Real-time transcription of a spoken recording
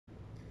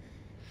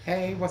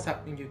Hey, what's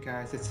happening, you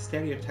guys? It's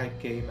Stereotype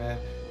Gamer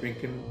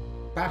bringing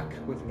back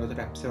with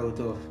another episode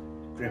of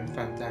Grim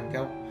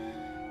Fandango.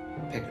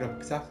 Pick it up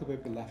exactly where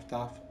we left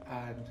off,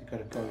 and we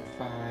gotta go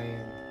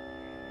find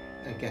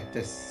and get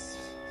this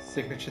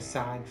signature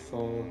sign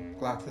for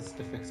Gladys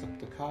to fix up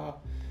the car.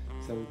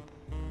 So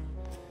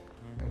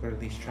I'm gonna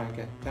at least try and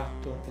get that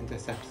done in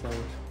this episode.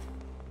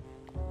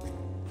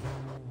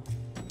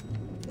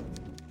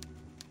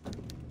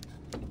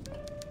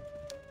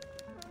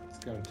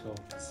 Let's go and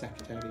talk to the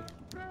secretary.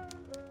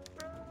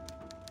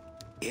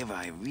 Eva,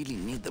 I really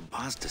need the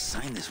boss to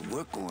sign this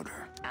work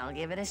order. I'll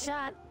give it a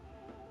shot.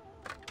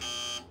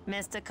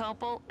 Mr.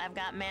 Copel, I've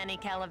got Manny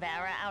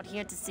Calavera out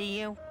here to see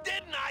you.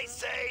 Didn't I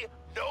say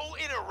no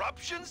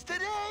interruptions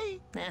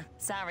today?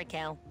 Sorry,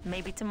 Cal.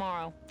 Maybe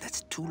tomorrow.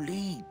 That's too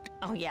late.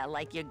 Oh yeah,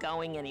 like you're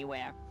going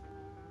anywhere.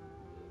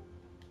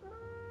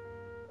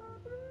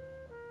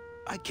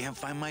 I can't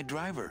find my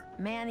driver.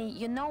 Manny,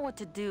 you know what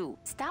to do.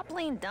 Stop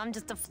playing dumb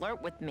just to flirt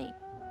with me.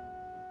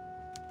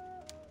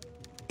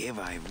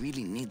 Eva, I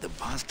really need the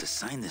boss to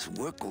sign this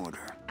work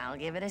order. I'll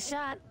give it a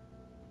shot.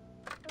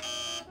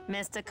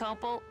 Mr.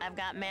 Copel, I've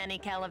got Manny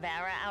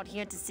Calavera out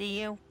here to see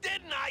you.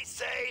 Didn't I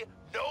say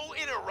no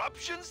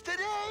interruptions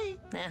today?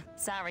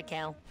 Sorry,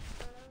 Cal.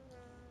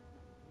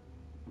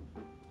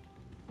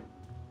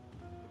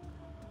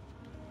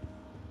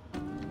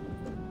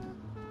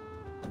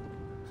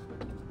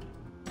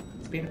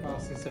 It's been a while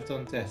since I've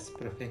done this,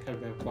 but I think I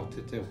remember what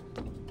to do.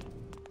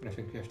 And I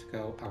think we have to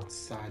go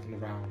outside and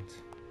around.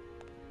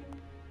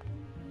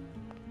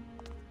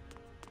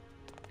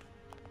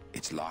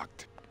 It's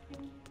locked.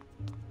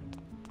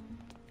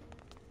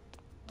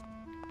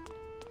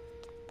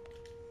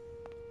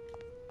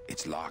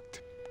 It's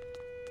locked.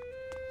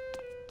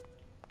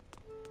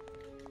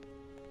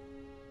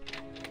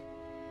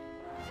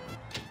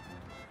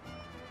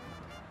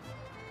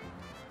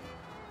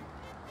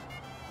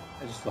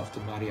 I just love the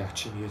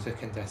mariachi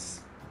music in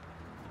this.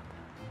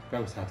 I've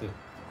always had a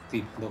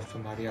deep love for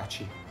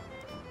mariachi.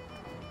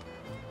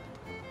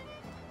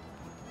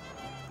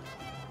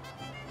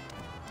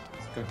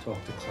 Let's go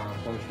talk to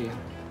Clown Boy here.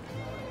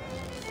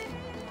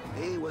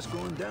 Hey, what's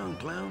going down,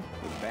 clown?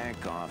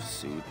 Back off,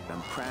 suit.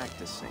 I'm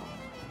practicing.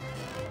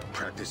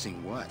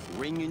 Practicing what?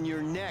 Wringing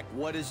your neck.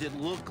 What does it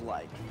look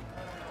like?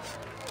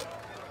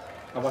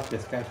 I want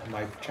this guy for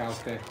my child's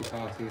birthday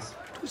parties.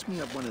 Twist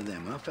me up one of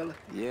them, huh, fella?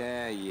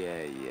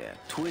 Yeah.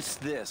 Twist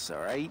this,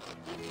 all right?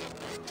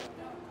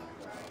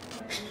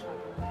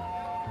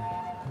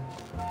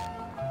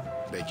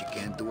 Bet you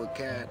can't do a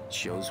cat.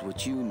 Shows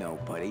what you know,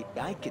 buddy.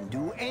 I can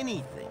do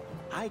anything.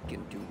 I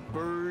can do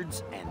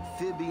birds,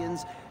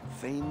 amphibians,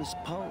 famous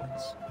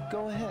poets.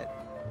 Go ahead.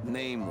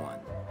 Name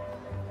one.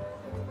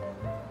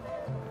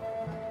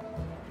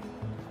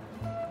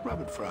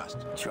 Robert Frost.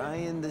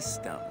 Trying to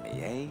stump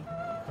me, eh?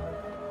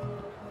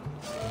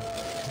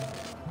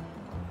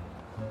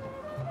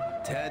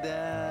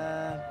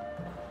 Ta-da!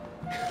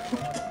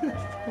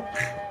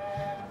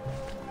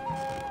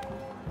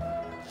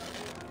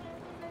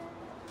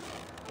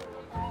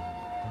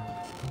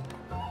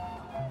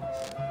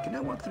 Can I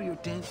walk through your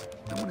tent?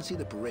 I want to see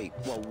the parade.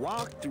 Well,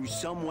 walk through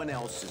someone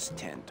else's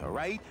tent, all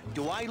right?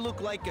 Do I look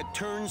like a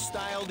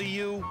turnstile to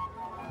you?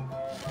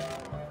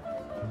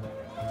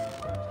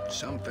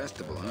 Some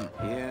festival, huh?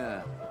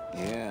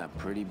 Yeah,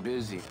 pretty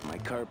busy. My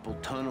carpal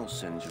tunnel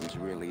syndrome's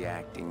really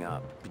acting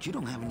up. But you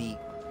don't have any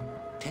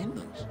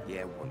tendons.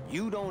 Yeah, well,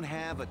 you don't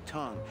have a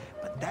tongue,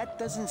 but that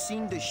doesn't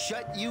seem to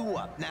shut you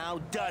up now,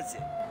 does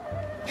it?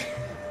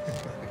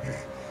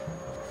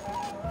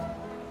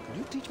 Could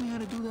you teach me how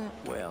to do that?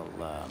 Well,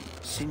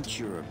 since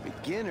you're a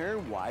beginner,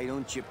 why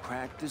don't you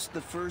practice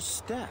the first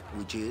step?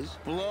 Which is?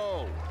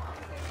 Blow.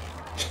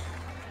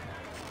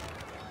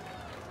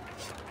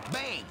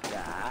 Bang!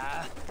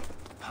 Ah,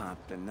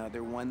 popped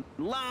another one.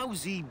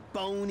 Lousy,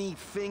 bony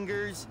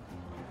fingers.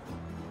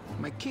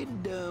 My kid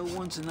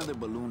wants another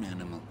balloon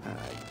animal.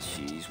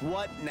 Jeez,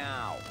 what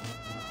now?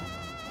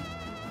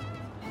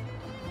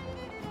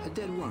 A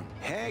dead worm.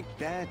 Heck,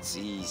 that's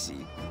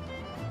easy.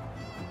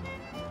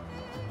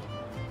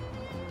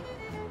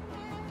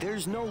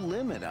 There's no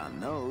limit on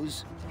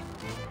those.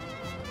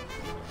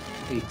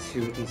 Need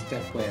two of these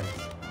dead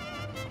worms.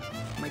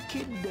 My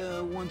kid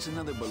wants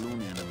another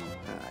balloon animal.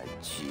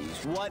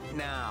 Jeez, what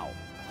now?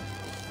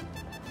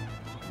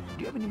 Do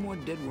you have any more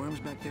dead worms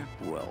back there?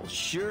 Well,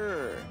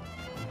 sure.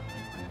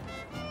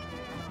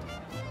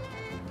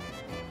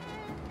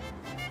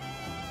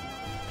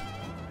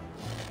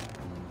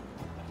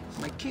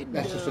 My kid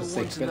Let's just wants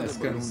six another minutes,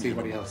 go and balloon see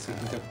what animal. else he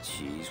can do.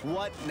 Jeez,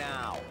 what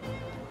now?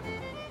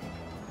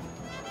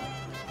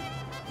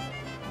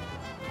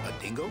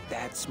 A dingo?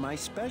 That's my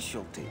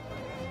specialty.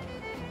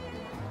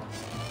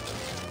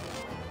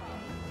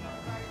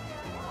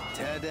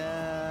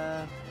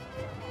 Ta-da!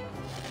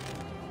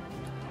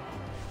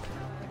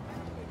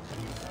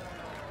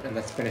 And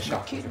let's finish My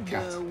off with kid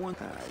a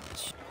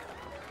cat.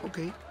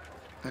 Okay,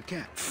 a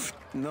cat.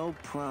 No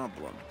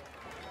problem.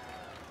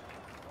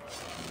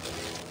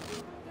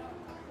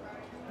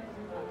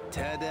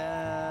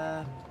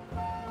 Ta-da!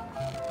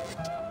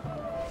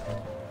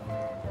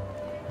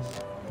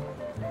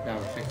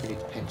 We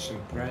need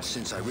pension bread.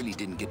 Since I really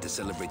didn't get to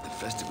celebrate the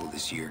festival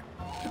this year,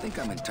 I think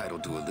I'm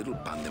entitled to a little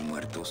pan de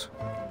muertos.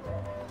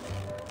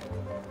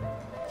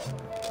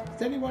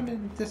 Does anyone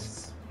in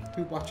this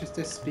who watches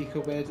this speak a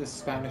word of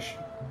Spanish?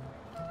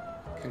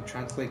 Can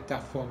translate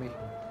that for me?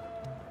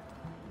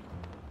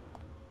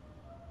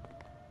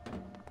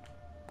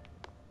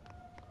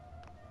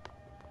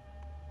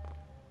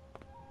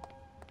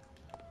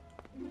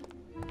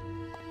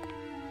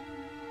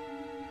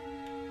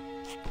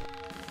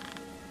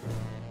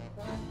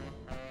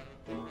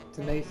 It's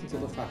amazing to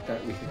the fact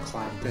that we can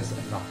climb this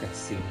and not get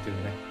seen doing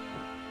it.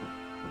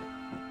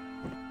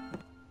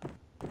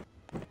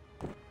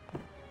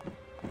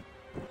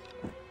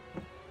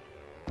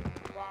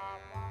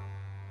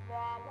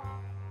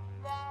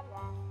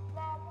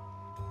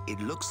 It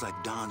looks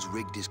like Don's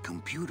rigged his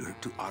computer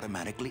to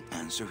automatically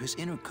answer his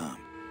intercom.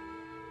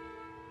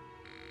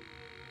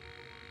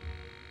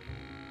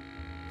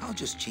 I'll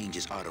just change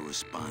his auto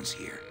response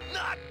here.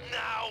 Not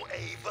now,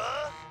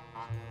 Ava!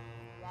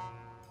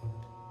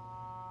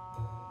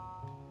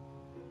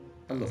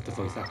 I love the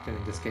voice acting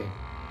in this game.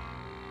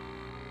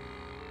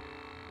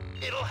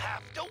 It'll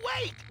have to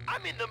wait!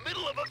 I'm in the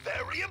middle of a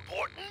very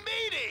important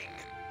meeting!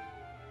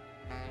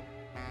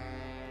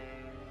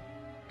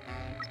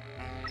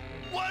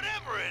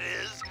 Whatever it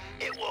is,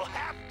 it will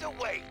have to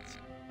wait!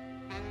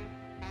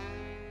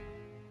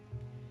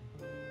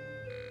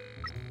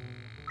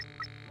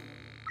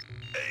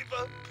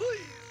 Ava,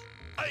 please!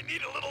 I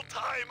need a little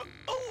time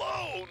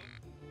alone!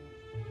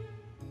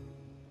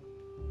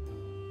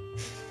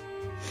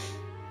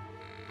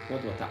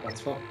 Wonder what that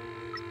one's for.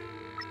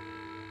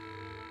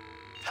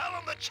 Tell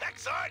them the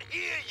checks aren't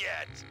here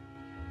yet!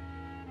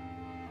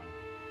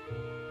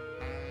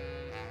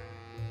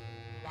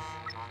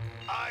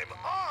 I'm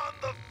on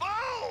the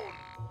phone!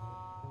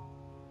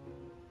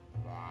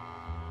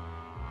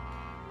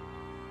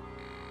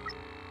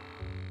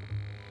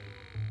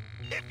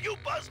 If you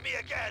buzz me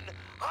again,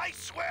 I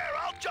swear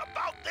I'll jump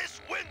out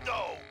this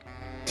window!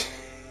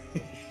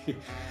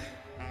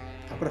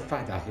 I'm gonna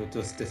find out who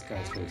does this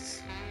guy's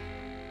voice.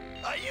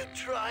 Are you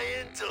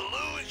trying to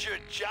lose your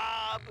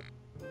job?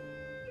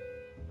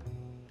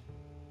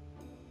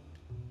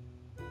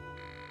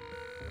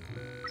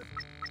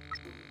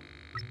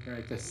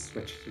 Alright, this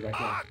switch to red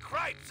one. Ah,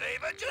 cripes,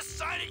 Ava! Just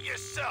sign it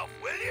yourself,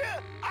 will you?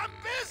 I'm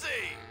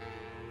busy!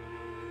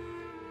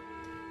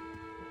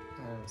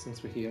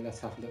 Since we're here, let's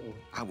have a little...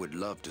 I would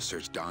love to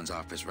search Don's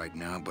office right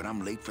now, but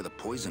I'm late for the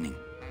poisoning.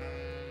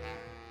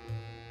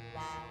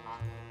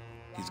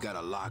 He's got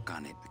a lock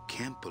on it. I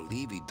can't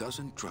believe he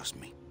doesn't trust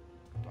me.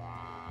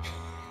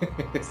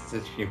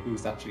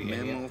 Who's actually in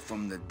Memo here?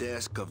 from the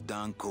desk of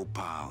Don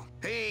Copal.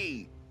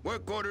 Hey!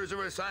 Work orders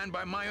are assigned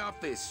by my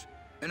office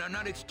and are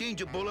not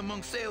exchangeable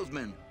among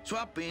salesmen.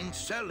 Swapping,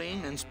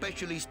 selling, and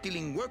specially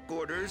stealing work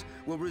orders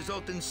will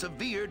result in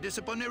severe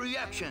disciplinary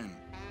action.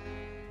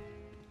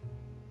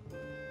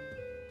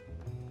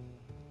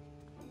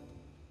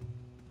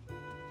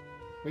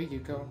 Where you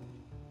go?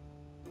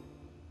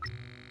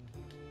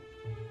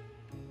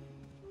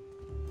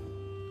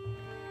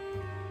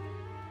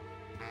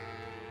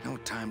 No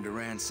time to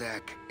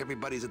ransack.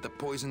 Everybody's at the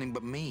poisoning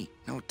but me.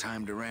 No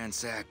time to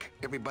ransack.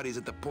 Everybody's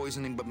at the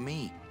poisoning but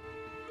me.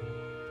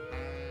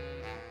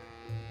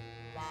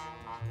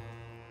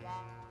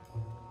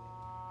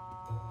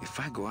 If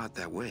I go out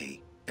that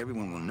way,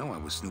 everyone will know I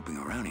was snooping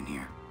around in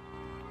here.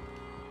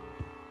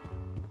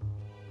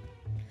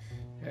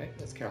 Alright,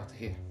 let's get out of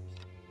here.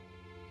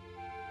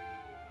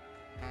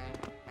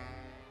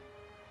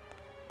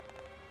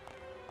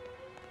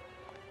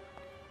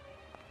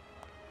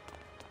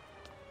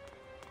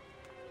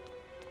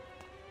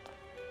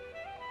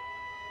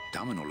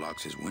 Domino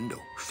locks his window.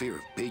 Fear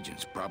of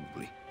pigeons,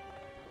 probably.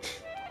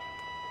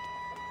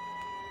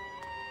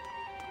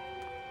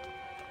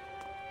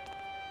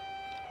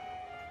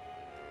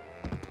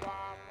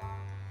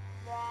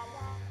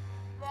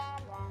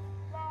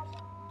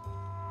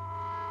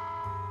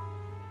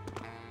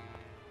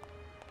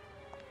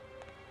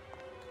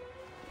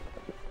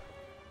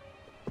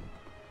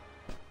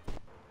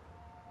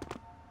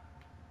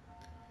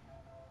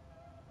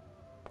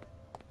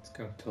 Let's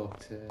go and talk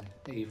to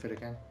Ava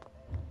again.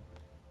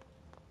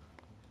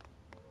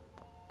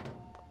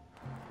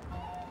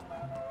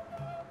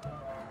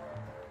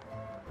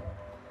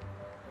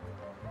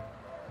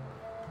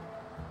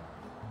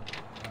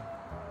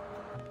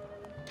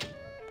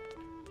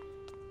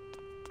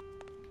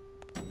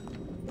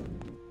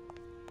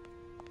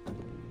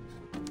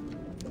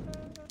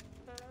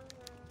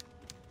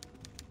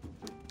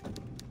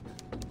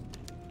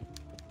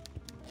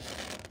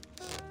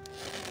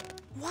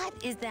 What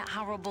is that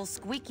horrible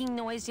squeaking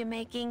noise you're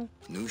making?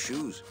 New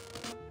shoes.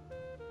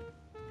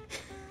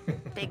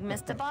 Big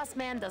Mr.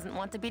 Bossman doesn't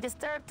want to be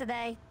disturbed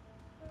today.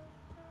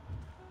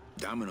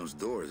 Domino's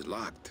door is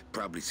locked.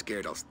 Probably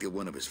scared I'll steal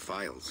one of his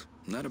files.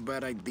 Not a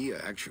bad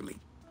idea, actually.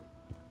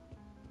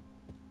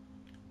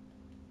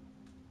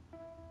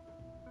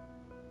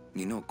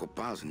 You know,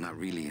 Copal's not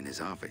really in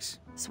his office.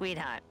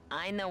 Sweetheart,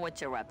 I know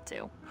what you're up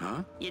to.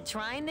 Huh? You're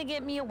trying to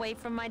get me away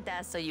from my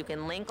desk so you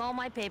can link all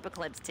my paper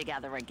clips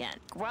together again.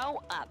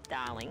 Grow up,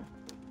 darling.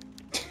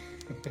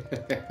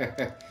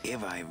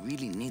 Eva, I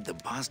really need the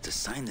boss to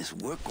sign this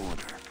work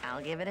order.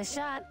 I'll give it a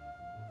shot.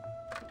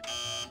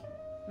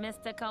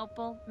 Mr.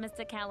 Copel,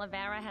 Mr.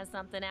 Calavera has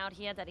something out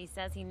here that he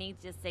says he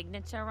needs your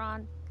signature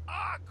on.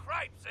 Ah,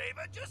 cripes,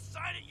 Ava. Just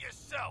sign it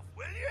yourself,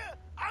 will you?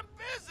 I'm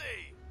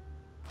busy.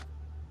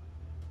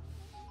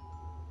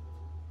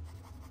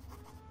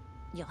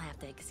 You'll have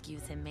to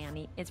excuse him,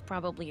 Manny. It's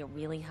probably a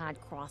really hard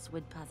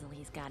crossword puzzle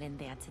he's got in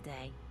there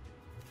today.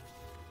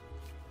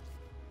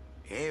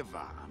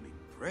 Eva, I'm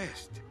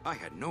impressed. I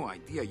had no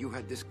idea you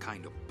had this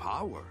kind of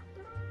power.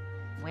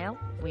 Well,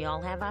 we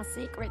all have our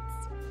secrets.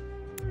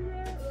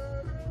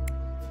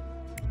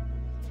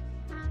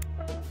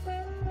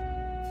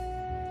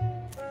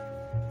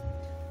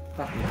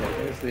 Back in the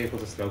day, they were able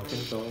to smoke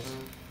indoors.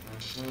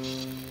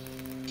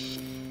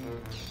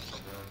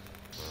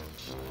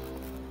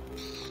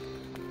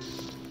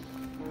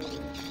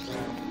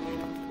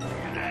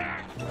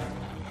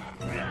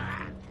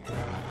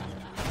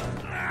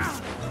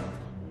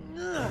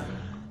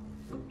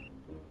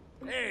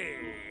 Hey,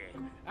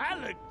 I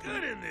look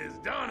good in this,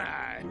 don't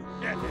I?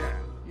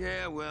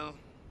 Yeah, well,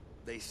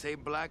 they say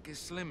black is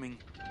slimming.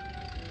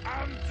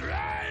 I'm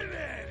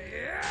driving,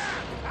 yeah!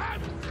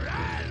 I'm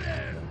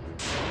driving!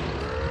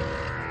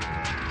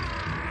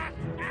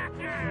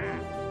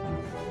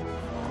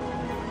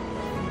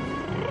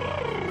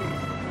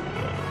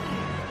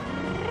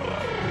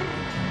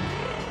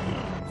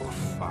 Por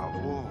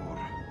favor.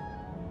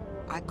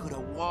 I could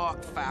have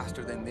walked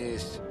faster than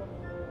this.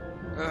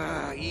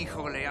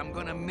 Híjole, I'm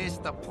gonna miss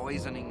the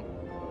poisoning.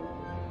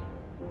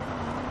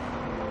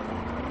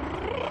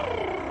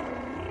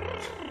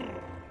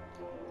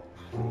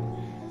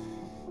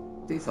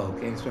 These old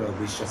games were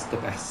always just the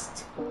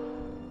best.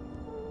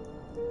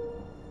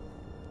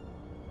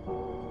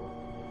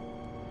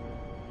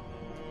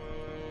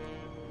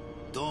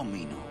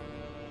 Domino.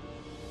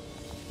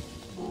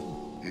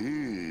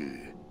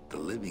 The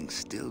living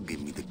still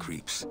give me the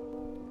creeps.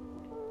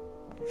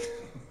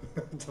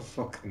 The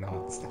fucking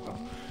art style.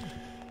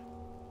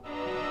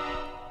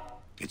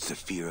 It's the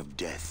fear of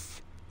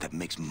death that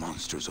makes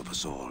monsters of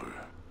us all.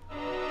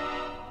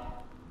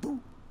 Boo.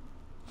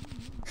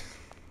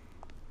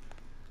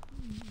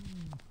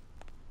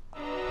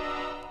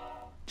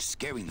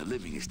 Scaring the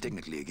living is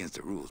technically against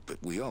the rules, but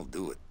we all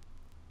do it.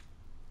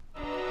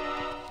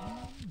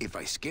 If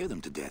I scare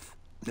them to death,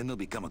 then they'll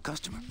become a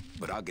customer,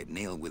 but I'll get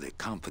nailed with a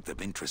conflict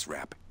of interest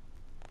rap.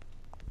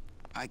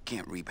 I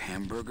can't reap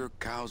hamburger,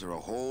 cows, or a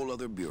whole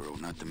other bureau,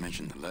 not to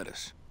mention the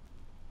lettuce.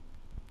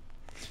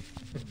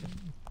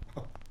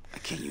 I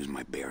can't use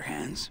my bare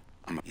hands.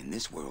 In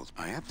this world,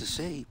 I have to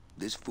say,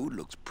 this food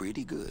looks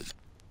pretty good.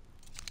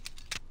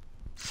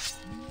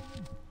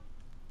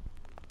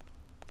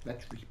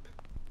 Let's reap.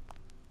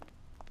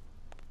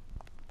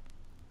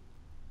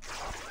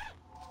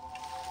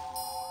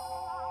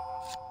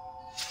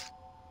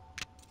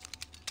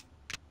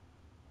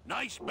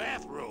 Nice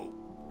bathrobe.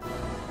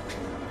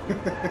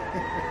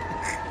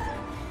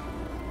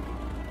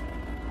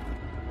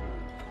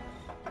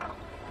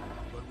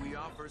 But we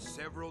offer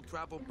several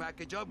travel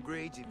package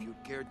upgrades if you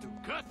care to.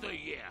 Cut the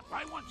yap.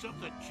 I want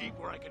something cheap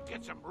where I can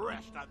get some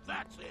rest. Now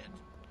that's it.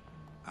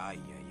 Ay,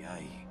 ay,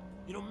 ay.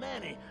 You know,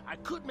 Manny, I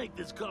could make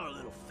this car a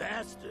little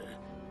faster.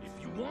 If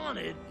you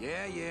wanted.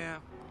 Yeah,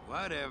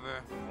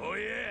 whatever. Oh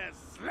yeah,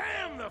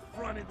 slam the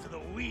front into the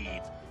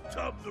weeds,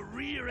 tub the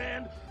rear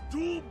end,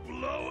 dual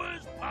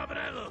blowers popping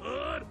out of the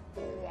hood.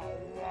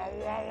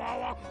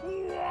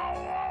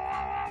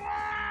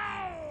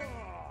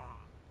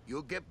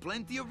 You'll get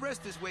plenty of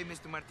rest this way,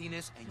 Mr.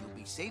 Martinez, and you'll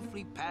be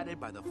safely padded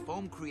by the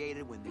foam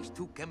created when these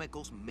two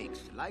chemicals mix,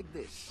 like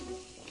this.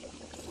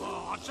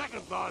 On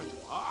second thought,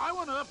 I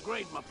want to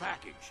upgrade my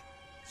package.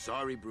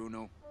 Sorry,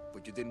 Bruno,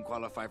 but you didn't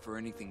qualify for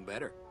anything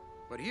better.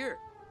 But here,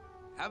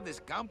 have this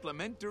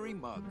complimentary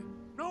mug.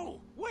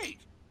 No,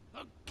 wait.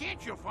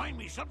 Can't you find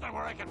me something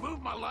where I can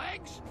move my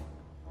legs?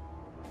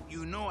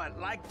 You know I'd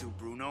like to,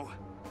 Bruno,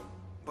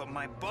 but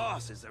my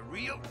boss is a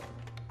real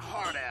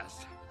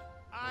hard-ass.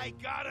 I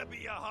gotta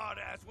be a hard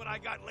ass when I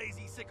got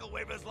lazy sickle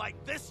wavers like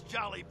this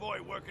jolly boy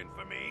working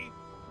for me.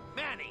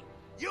 Manny,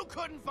 you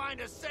couldn't find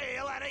a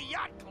sale at a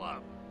yacht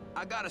club.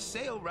 I got a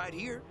sale right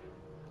here.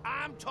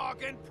 I'm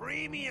talking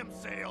premium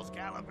sales,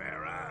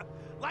 Calavera.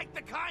 Like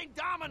the kind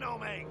Domino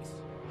makes.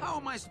 How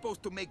am I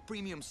supposed to make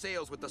premium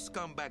sales with the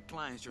scumbag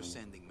clients you're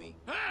sending me?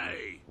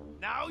 Hey!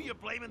 Now you're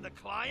blaming the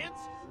clients?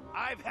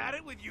 I've had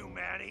it with you,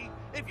 Manny.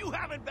 If you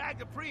haven't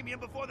bagged a premium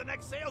before the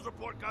next sales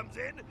report comes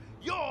in,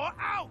 you're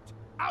out!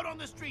 Out on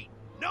the street.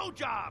 No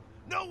job.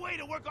 No way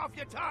to work off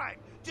your time.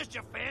 Just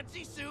your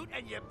fancy suit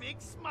and your big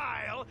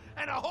smile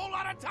and a whole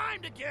lot of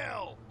time to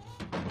kill.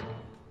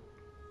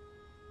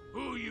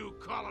 Who you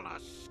calling a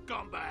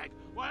scumbag?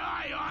 Why,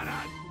 I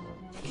oughta...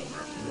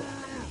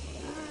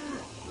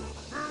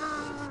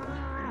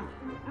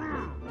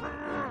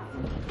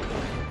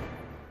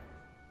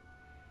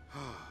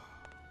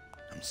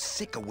 I'm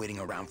sick of waiting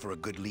around for a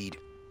good lead.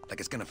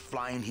 Like it's gonna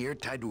fly in here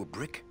tied to a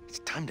brick. It's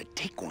time to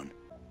take one.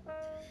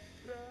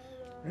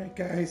 Right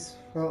guys,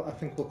 well I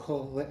think we'll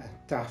call it a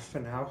daft for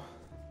now,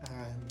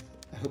 and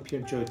I hope you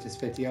enjoyed this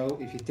video.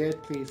 If you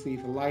did, please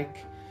leave a like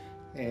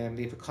and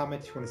leave a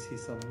comment if you want to see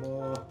some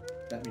more.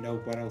 Let me know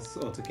what else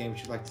other games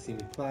you'd like to see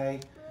me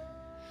play,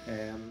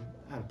 and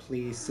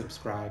please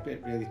subscribe,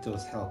 it really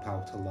does help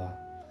out a lot.